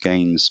in the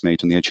gains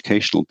made on the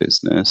educational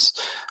business,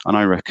 and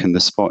I reckon the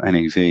spot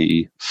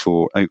NAV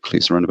for Oakley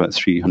is around about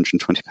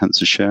 320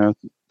 pence a share.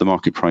 The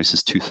market price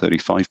is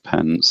 235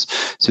 pence,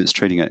 so it's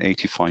trading at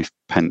 85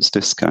 pence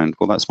discount.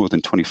 Well, that's more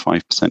than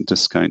 25%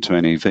 discount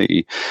to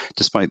NAV,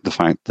 despite the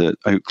fact that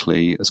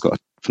Oakley has got a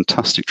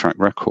fantastic track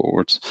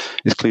record,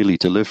 is clearly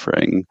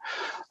delivering,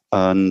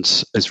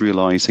 and is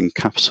realising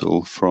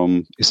capital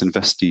from its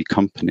investee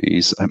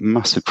companies at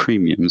massive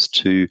premiums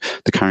to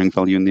the carrying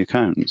value in the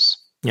accounts.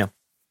 Yeah,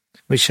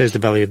 which shows the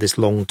value of this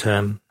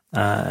long-term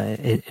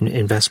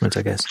investment,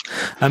 I guess.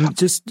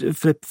 Just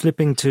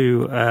flipping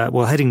to,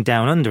 heading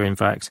down under, in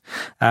fact.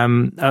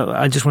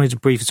 I just wanted to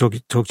briefly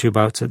talk to you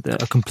about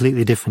a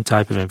completely different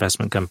type of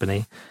investment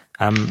company,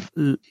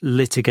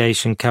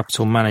 Litigation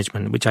Capital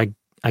Management, which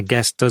I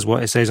guess does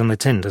what it says on the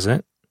tin, does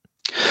it?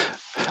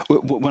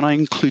 When I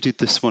included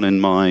this one in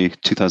my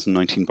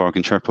 2019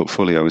 bargain share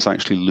portfolio, I was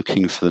actually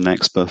looking for the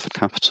next Burford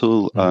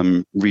Capital.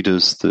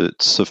 Readers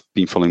that have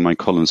been following my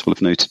columns will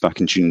have noted back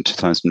in June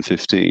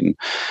 2015,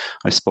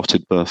 I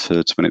spotted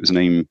Burford when it was an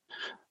AIM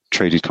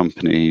traded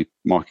company,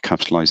 market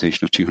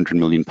capitalisation of £200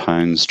 million,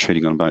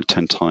 trading on about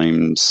 10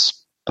 times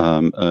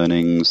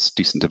earnings,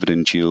 decent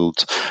dividend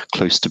yield,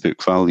 close to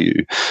book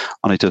value.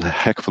 And I did a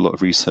heck of a lot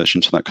of research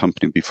into that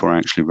company before I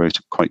actually wrote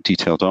a quite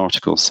detailed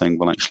article saying,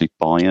 well, actually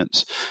buy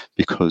it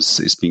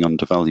because it's being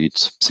undervalued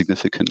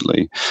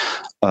significantly.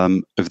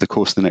 Over the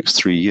course of the next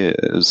 3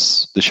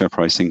 years, the share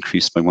price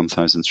increased by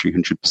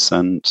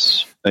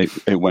 1,300%.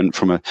 It went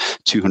from a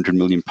 £200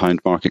 million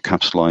market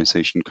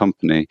capitalisation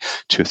company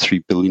to a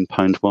 £3 billion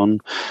one,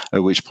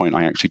 at which point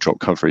I actually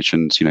dropped coverage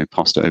and,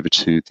 passed it over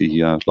to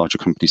the larger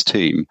company's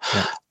team.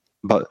 Yeah.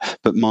 But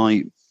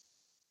the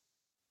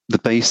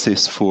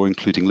basis for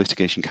including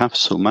Litigation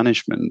Capital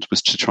Management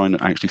was to try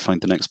and actually find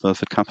the next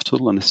Burford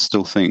Capital, and I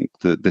still think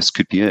that this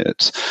could be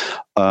it.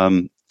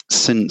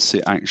 Since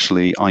it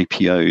actually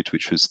IPO'd,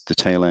 which was the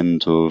tail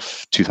end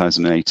of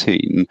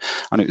 2018,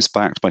 and it was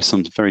backed by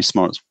some very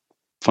smart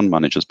fund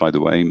managers, by the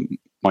way,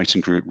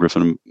 Miton Group,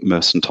 River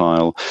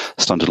Mercantile,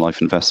 Standard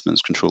Life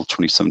Investments control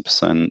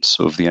 27%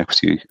 of the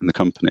equity in the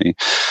company.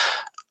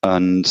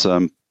 And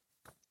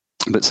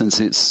but since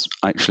it's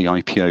actually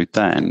IPO'd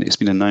then, it's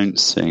been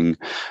announcing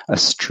a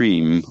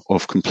stream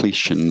of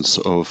completions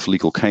of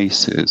legal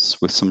cases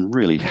with some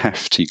really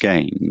hefty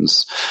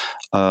gains.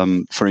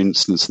 For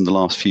instance, in the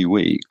last few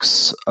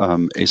weeks,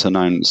 it's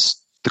announced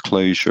the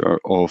closure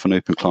of an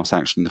open class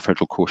action in the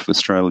Federal Court of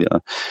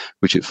Australia,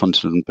 which it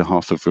funded on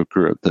behalf of a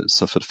group that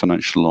suffered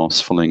financial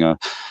loss following a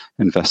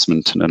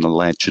investment in an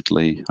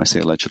allegedly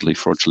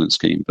fraudulent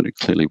scheme, but it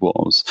clearly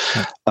was.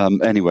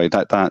 Anyway,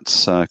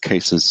 that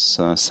case is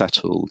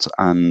settled,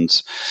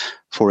 and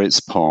for its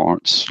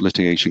part,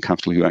 Litigation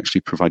Capital, who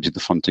actually provided the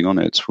funding on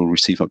it, will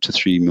receive up to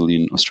 $3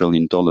 million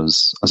Australian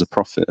as a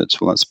profit.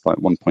 Well, that's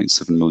about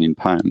 £1.7 million.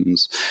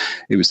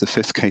 It was the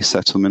fifth case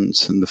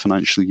settlement in the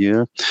financial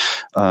year.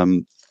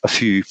 A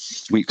few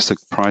weeks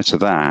prior to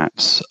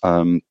that,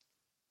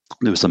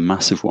 there was a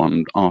massive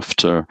one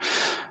after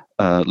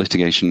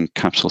Litigation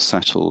Capital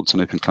settled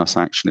an open class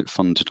action it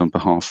funded on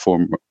behalf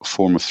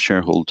of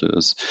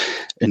shareholders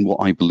in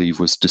what I believe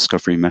was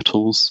Discovery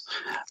Metals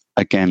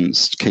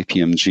against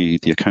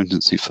KPMG, the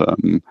accountancy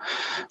firm.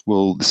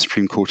 Well, the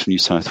Supreme Court of New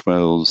South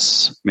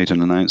Wales made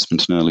an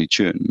announcement in early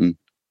June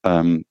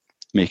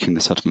making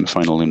the settlement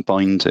final and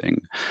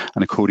binding.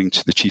 And according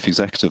to the Chief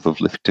Executive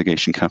of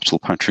Litigation Capital,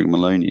 Patrick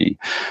Maloney,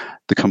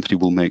 the company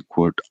will make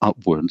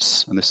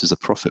upwards, and this is a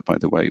profit, by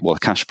the way, well, a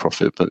cash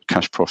profit, but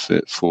cash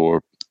profit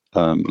for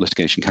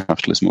Litigation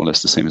Capital is more or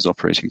less the same as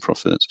operating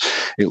profit.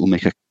 It will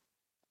make a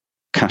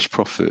cash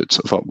profit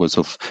of upwards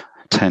of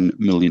 $10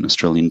 million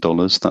Australian.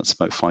 That's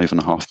about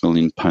 £5.5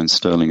 million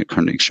sterling at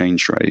current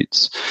exchange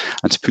rates.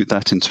 And to put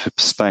that into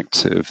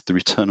perspective, the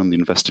return on the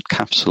invested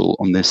capital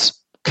on this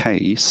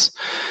case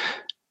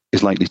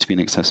is likely to be in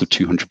excess of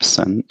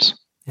 200%.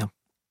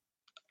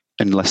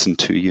 In less than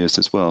 2 years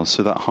as well.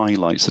 So that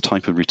highlights the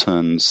type of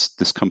returns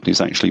this company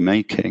is actually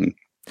making.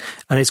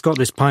 And it's got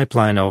this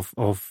pipeline of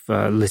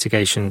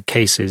litigation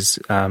cases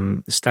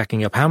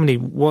stacking up.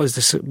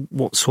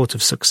 What sort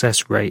of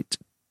success rate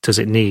does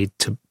it need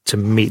to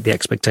meet the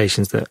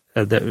expectations that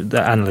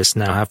analysts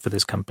now have for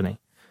this company?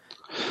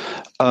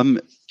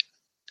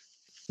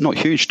 Not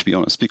huge, to be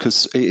honest,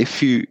 because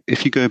if you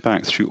go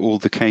back through all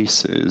the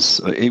cases,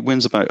 it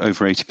wins about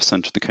over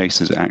 80% of the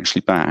cases it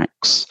actually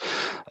backs.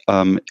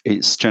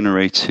 It's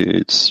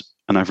generated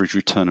an average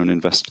return on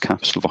invested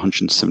capital of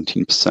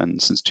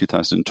 117% since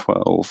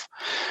 2012.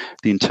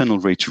 The internal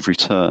rate of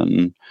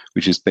return,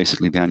 which is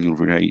basically the annual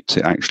rate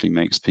it actually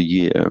makes per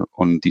year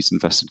on these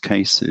invested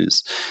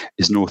cases,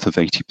 is north of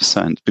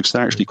 80%, because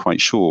they're actually quite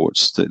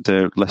short.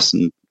 They're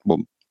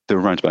they're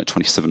around about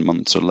 27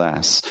 months or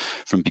less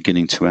from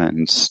beginning to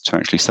end to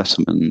actually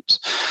settlement.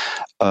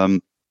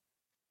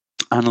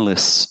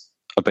 Analysts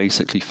are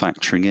basically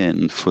factoring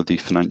in for the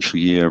financial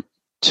year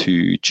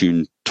to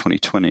June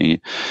 2020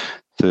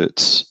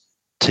 that,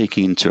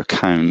 taking into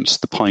account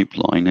the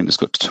pipeline, and it's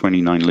got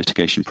 29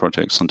 litigation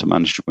projects under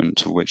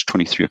management, of which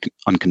 23 are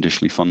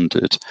unconditionally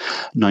funded.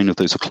 9 of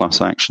those are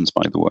class actions,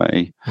 by the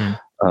way,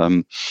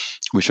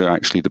 which are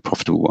actually the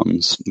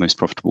most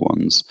profitable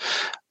ones.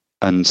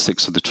 And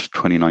 6 of the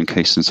 29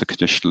 cases are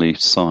conditionally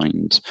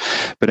signed.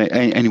 But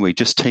anyway,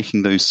 just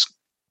taking those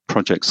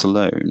projects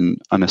alone,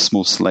 and a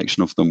small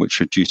selection of them which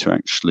are due to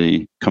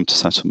actually come to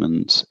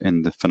settlement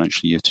in the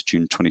financial year to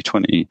June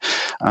 2020,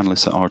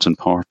 analysts at Arden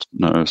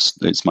Partners,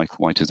 it's Michael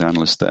White as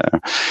analyst there,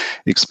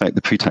 expect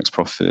the pre-tax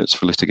profits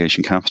for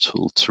Litigation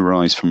Capital to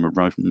rise from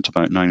around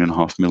about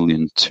 $9.5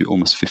 million to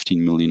almost $15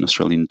 million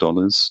Australian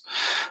dollars.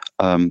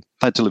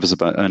 That delivers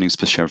about earnings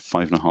per share of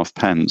 5.5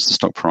 pence. The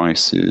stock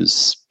price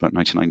is about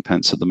 99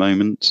 pence at the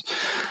moment.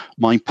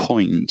 My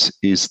point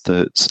is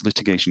that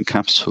Litigation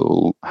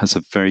Capital has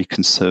a very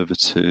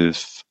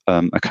conservative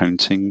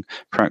accounting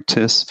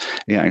practice.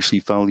 It actually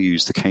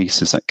values the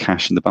cases at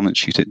cash in the balance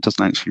sheet. It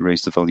doesn't actually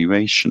raise the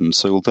valuation.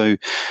 So although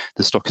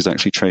the stock is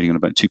actually trading on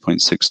about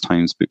 2.6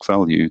 times book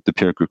value, the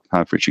peer group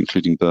average,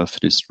 including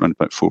Burford, is around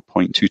about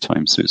 4.2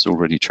 times. So it's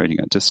already trading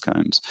at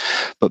discount.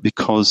 But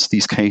because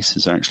these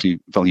cases are actually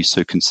valued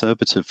so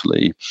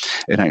conservatively,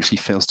 it actually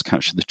fails to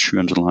capture the true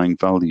underlying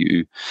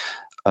value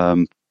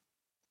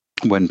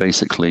when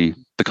basically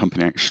the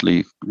company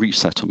actually reaches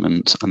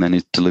settlement, and then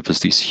it delivers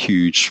these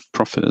huge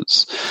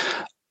profits.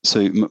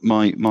 So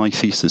my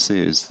thesis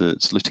is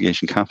that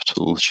Litigation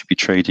Capital should be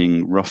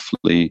trading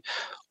roughly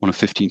on a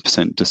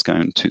 15%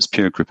 discount to its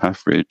peer group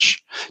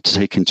average to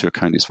take into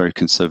account its very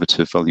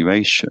conservative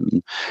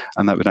valuation.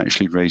 And that would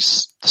actually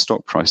raise the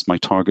stock price, my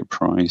target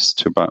price,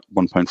 to about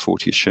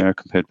 £1.40 a share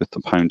compared with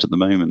 £1 at the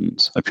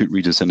moment. I put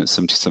readers in at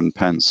 77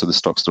 pence, so the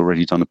stock's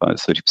already done about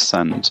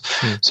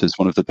 30%. So it's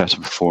one of the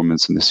better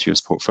performers in this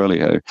year's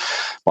portfolio.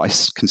 But I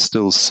can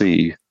still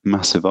see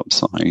massive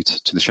upside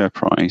to the share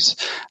price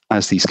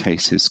as these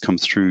cases come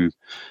through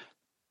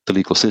the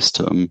legal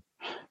system,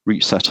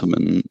 reach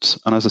settlement.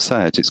 And as I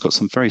said, it's got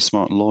some very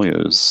smart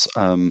lawyers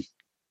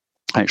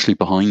actually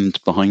behind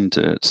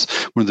it.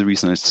 One of the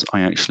reasons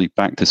I actually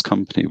backed this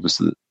company was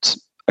that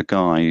a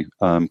guy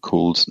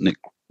called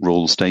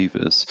Rolls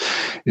Davis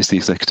is the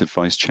executive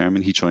vice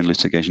chairman. He joined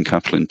Litigation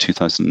Capital in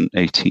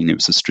 2018. It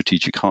was a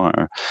strategic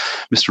hire.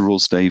 Mr.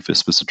 Rolls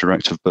Davis was the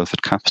director of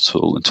Burford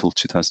Capital until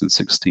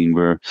 2016,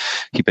 where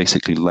he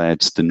basically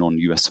led the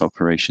non-US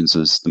operations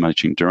as the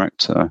managing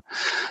director.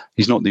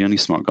 He's not the only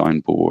smart guy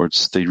on board.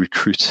 They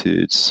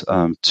recruited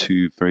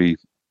two very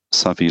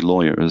savvy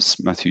lawyers,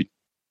 Matthew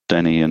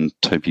Denny and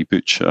Toby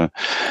Butcher.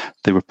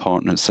 They were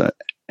partners at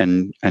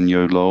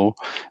Enyo Law.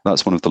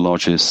 That's one of the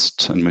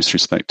largest and most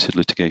respected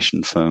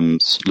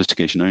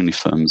litigation-only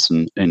firms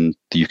in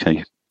the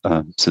UK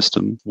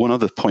system. One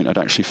other point I'd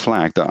actually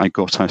flag that I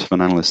got out of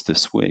an analyst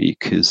this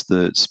week is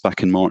that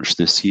back in March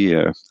this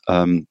year,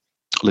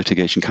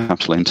 Litigation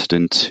Capital entered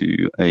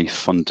into a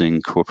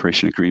funding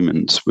cooperation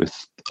agreement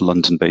with a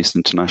London-based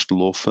international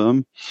law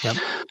firm. Yep.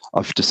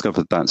 I've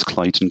discovered that's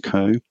Clyde &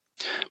 Co.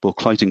 Well,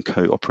 Clyde &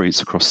 Co.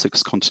 operates across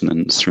 6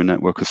 continents through a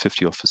network of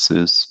 50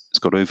 offices. It's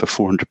got over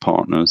 400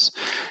 partners.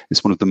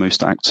 It's one of the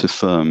most active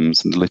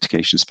firms in the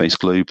litigation space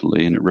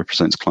globally, and it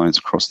represents clients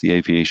across the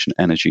aviation,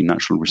 energy,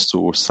 natural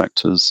resource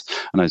sectors.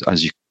 And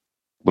as you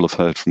will have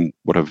heard from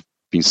what I've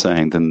been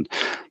saying, then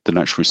the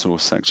natural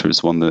resource sector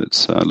is one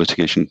that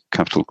Litigation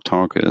Capital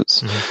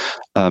targets,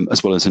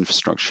 as well as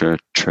infrastructure,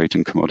 trade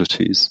and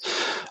commodities.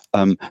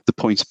 The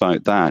point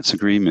about that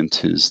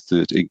agreement is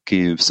that it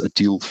gives a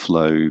deal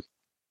flow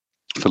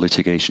for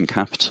Litigation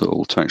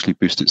Capital to actually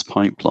boost its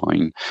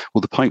pipeline.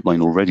 Well, the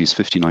pipeline already is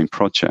 59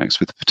 projects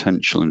with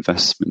potential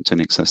investment in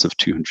excess of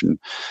 £211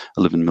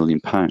 million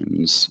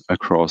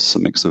across a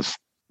mix of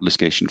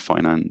litigation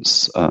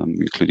finance,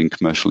 including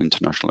commercial,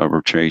 international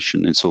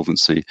arbitration,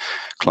 insolvency,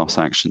 class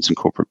actions, and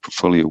corporate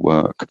portfolio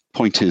work.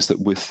 Point is that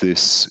with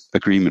this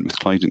agreement with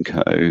Clyde &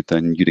 Co.,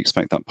 then you'd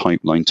expect that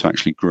pipeline to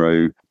actually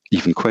grow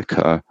even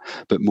quicker,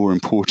 but more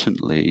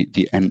importantly,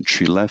 the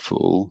entry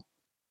level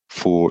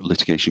for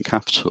Litigation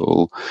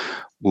Capital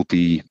will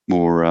be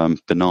more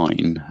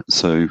benign,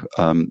 so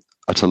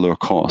at a lower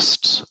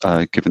cost,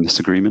 given this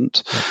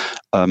agreement,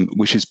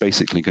 which is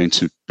basically going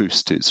to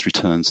boost its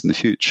returns in the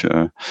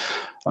future.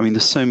 I mean,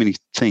 there's so many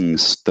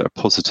things that are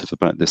positive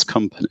about this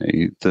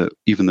company that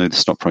even though the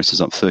stock price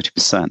is up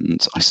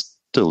 30%, I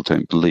still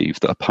don't believe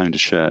that £1 a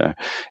share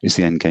is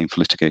the end game for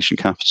Litigation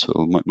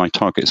Capital. My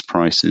target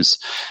price is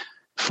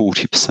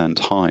 40%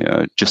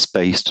 higher just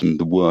based on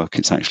the work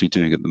it's actually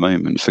doing at the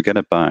moment. Forget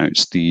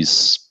about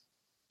these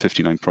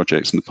 59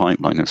 projects in the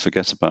pipeline and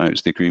forget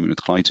about the agreement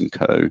with Clyde &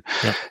 Co.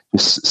 Yep.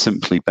 It's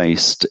simply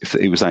based, if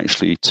it was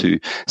actually to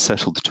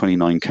settle the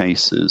 29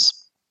 cases,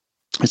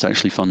 it's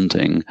actually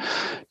funding,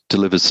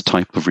 delivers the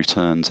type of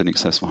returns in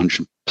excess of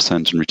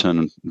 100% in return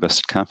on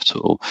invested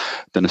capital,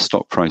 then a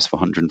stock price of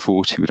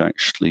 140 would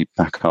actually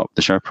back up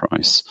the share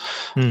price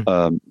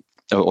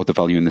or the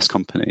value in this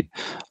company.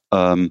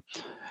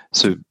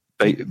 So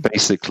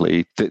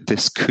basically,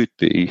 this could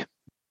be,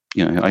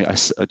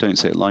 I don't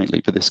say it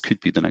lightly, but this could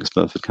be the next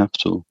Burford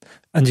Capital.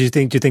 And do you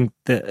think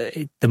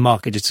that the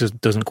market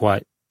just doesn't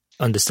quite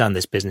understand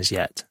this business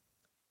yet?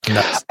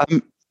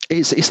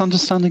 It's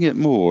understanding it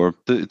more.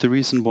 The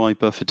reason why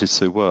Burford did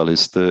so well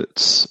is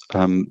that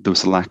there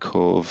was a lack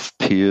of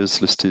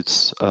peers listed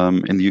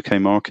in the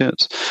UK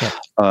market.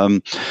 Yeah.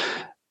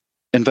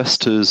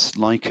 Investors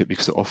like it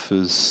because it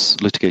offers,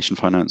 litigation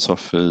finance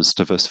offers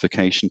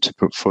diversification to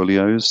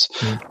portfolios.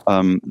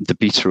 The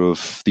beta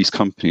of these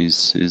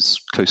companies is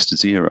close to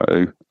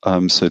zero,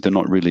 so they're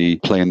not really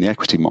playing the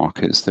equity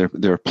markets.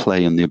 They're a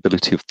play in the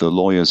ability of the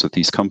lawyers of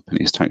these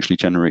companies to actually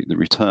generate the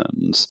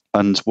returns.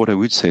 And what I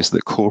would say is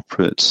that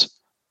corporate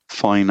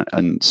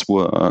finance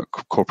work,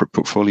 corporate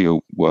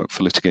portfolio work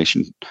for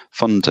litigation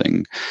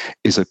funding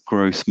is a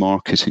growth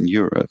market in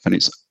Europe, and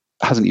it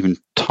hasn't even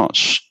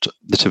touched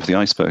the tip of the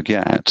iceberg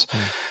yet.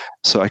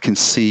 So I can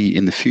see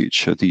in the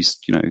future these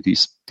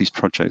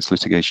projects,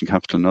 Litigation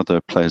Capital and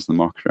other players in the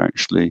market are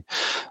actually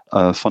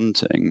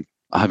funding,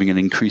 having an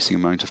increasing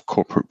amount of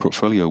corporate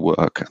portfolio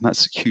work, and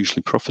that's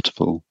hugely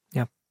profitable.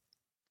 Yeah,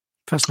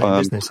 fascinating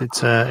business. It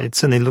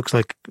certainly looks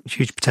like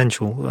huge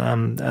potential.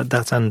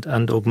 That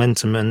and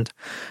Augmentum, and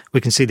we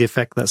can see the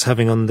effect that's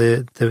having on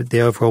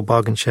the overall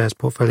bargain shares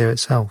portfolio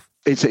itself.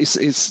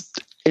 It's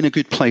in a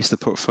good place, the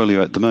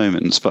portfolio at the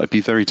moment, but I'd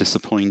be very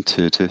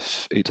disappointed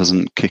if it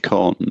doesn't kick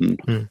on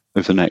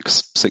over the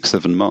next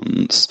 6-7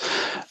 months,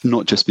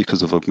 not just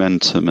because of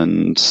Augmentum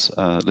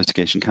and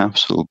Litigation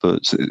Capital,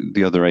 but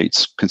the other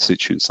 8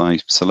 constituents I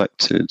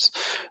selected,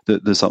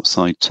 that there's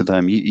upside to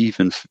them.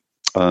 Even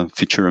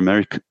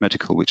Futura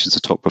Medical, which is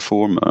a top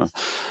performer,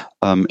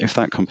 if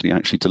that company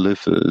actually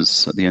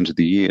delivers at the end of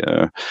the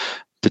year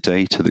the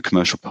data that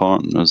commercial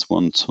partners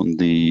want on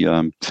the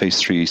phase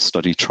 3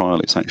 study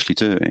trial it's actually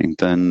doing,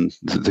 then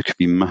there could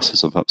be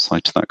masses of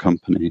upside to that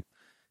company.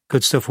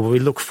 Good stuff. Well, we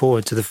look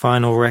forward to the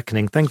final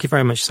reckoning. Thank you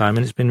very much,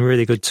 Simon. It's been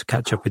really good to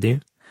catch up with you.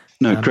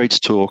 No, great to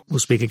talk. We'll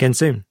speak again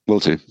soon. Will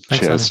do.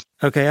 Thanks, Cheers. Simon.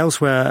 Okay,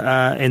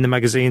 elsewhere in the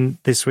magazine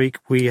this week,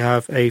 we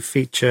have a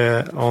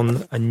feature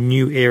on a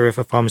new era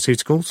for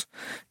pharmaceuticals,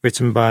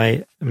 written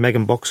by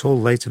Megan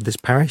Boxhall, late of this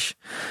parish.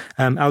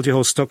 Algae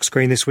Hall Stock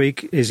Screen this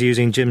week is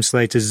using Jim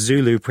Slater's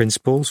Zulu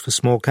principles for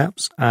small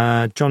caps.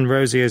 John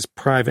Rozier's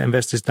Private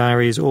Investor's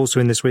Diary is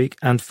also in this week,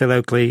 and Phil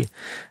Oakley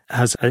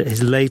has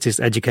his latest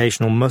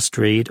educational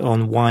must-read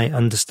on why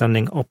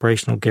understanding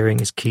operational gearing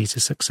is key to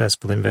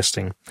successful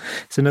investing.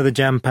 It's another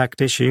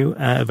jam-packed issue,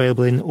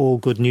 available in all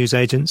good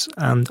newsagents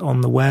and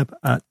on the web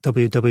at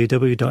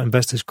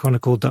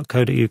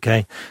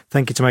www.investorschronicle.co.uk.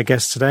 Thank you to my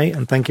guests today,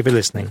 and thank you for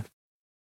listening.